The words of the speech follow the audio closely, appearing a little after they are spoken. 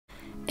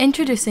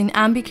Introducing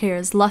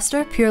Ambicare's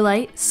Lustre Pure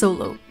Light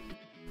Solo.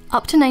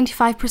 Up to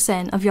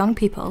 95% of young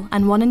people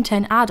and 1 in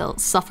 10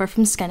 adults suffer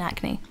from skin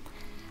acne.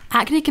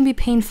 Acne can be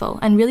painful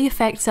and really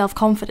affect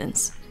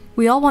self-confidence.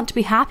 We all want to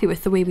be happy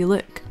with the way we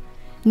look.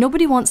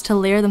 Nobody wants to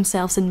layer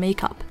themselves in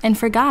makeup, and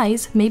for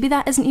guys, maybe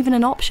that isn't even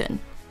an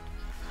option.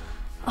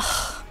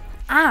 Ugh.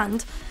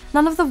 And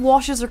none of the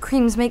washes or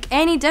creams make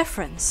any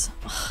difference.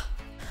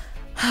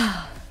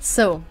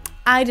 So,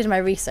 I did my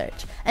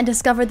research and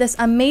discovered this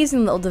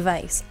amazing little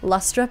device,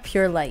 Lustre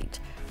Pure Light.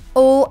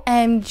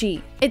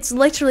 OMG, it's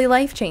literally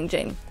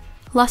life-changing.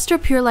 Lustre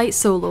Pure Light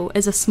Solo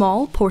is a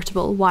small,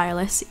 portable,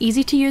 wireless,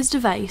 easy-to-use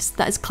device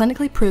that is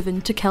clinically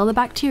proven to kill the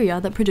bacteria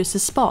that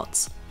produces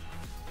spots.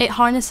 It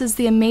harnesses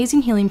the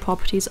amazing healing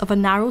properties of a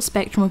narrow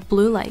spectrum of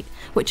blue light,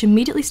 which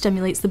immediately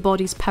stimulates the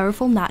body's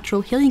powerful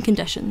natural healing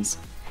conditions.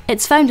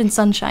 It's found in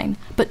sunshine,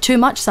 but too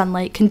much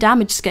sunlight can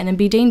damage skin and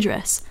be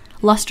dangerous.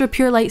 Lustre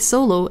Pure Light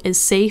Solo is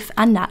safe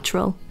and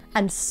natural.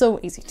 And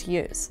so easy to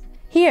use.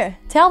 Here,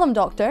 tell them,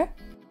 doctor.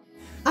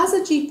 As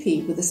a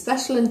GP with a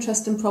special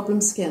interest in problem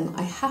skin,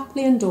 I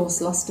happily endorse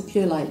Lustre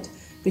Pure Light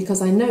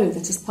because I know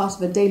that as part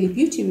of a daily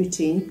beauty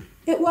routine,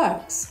 it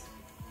works.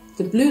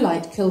 The blue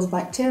light kills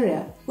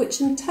bacteria,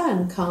 which in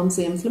turn calms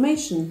the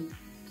inflammation.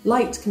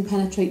 Light can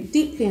penetrate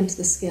deeply into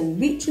the skin,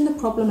 reaching the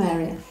problem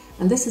area,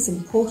 and this is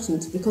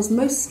important because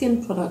most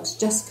skin products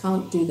just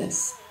can't do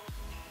this.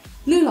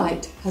 Blue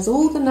light has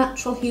all the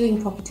natural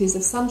healing properties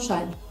of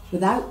sunshine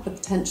without the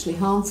potentially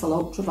harmful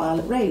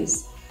ultraviolet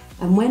rays.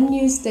 And when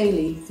used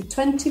daily for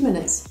 20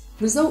 minutes,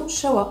 results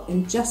show up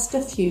in just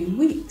a few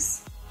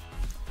weeks.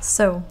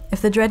 So,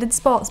 if the dreaded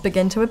spots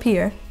begin to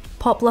appear,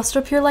 pop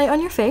Lustre Pure Light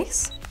on your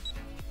face,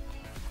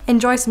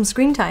 enjoy some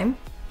screen time,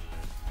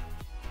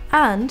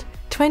 and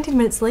 20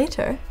 minutes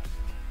later,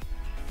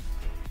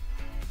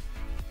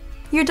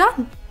 you're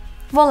done.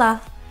 Voila!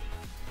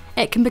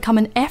 It can become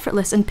an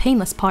effortless and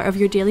painless part of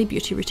your daily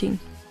beauty routine.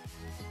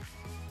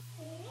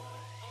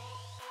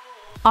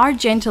 Our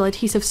gentle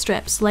adhesive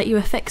strips let you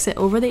affix it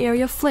over the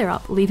area of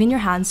flare-up, leaving your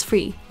hands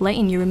free,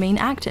 letting you remain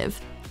active.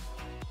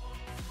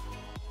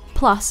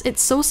 Plus,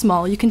 it's so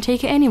small you can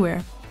take it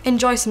anywhere.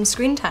 Enjoy some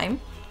screen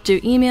time, do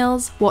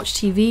emails, watch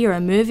TV or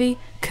a movie,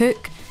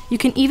 cook. You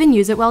can even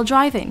use it while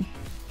driving.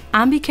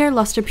 Ambicare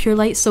Lustre Pure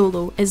Light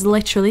Solo is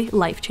literally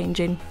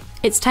life-changing.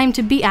 It's time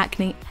to beat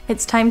acne.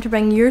 It's time to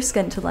bring your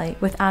skin to light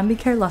with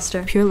Ambicare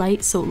Lustre Pure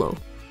Light Solo.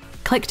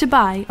 Click to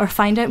buy or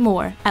find out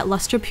more at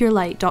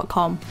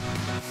lustrepurelight.com.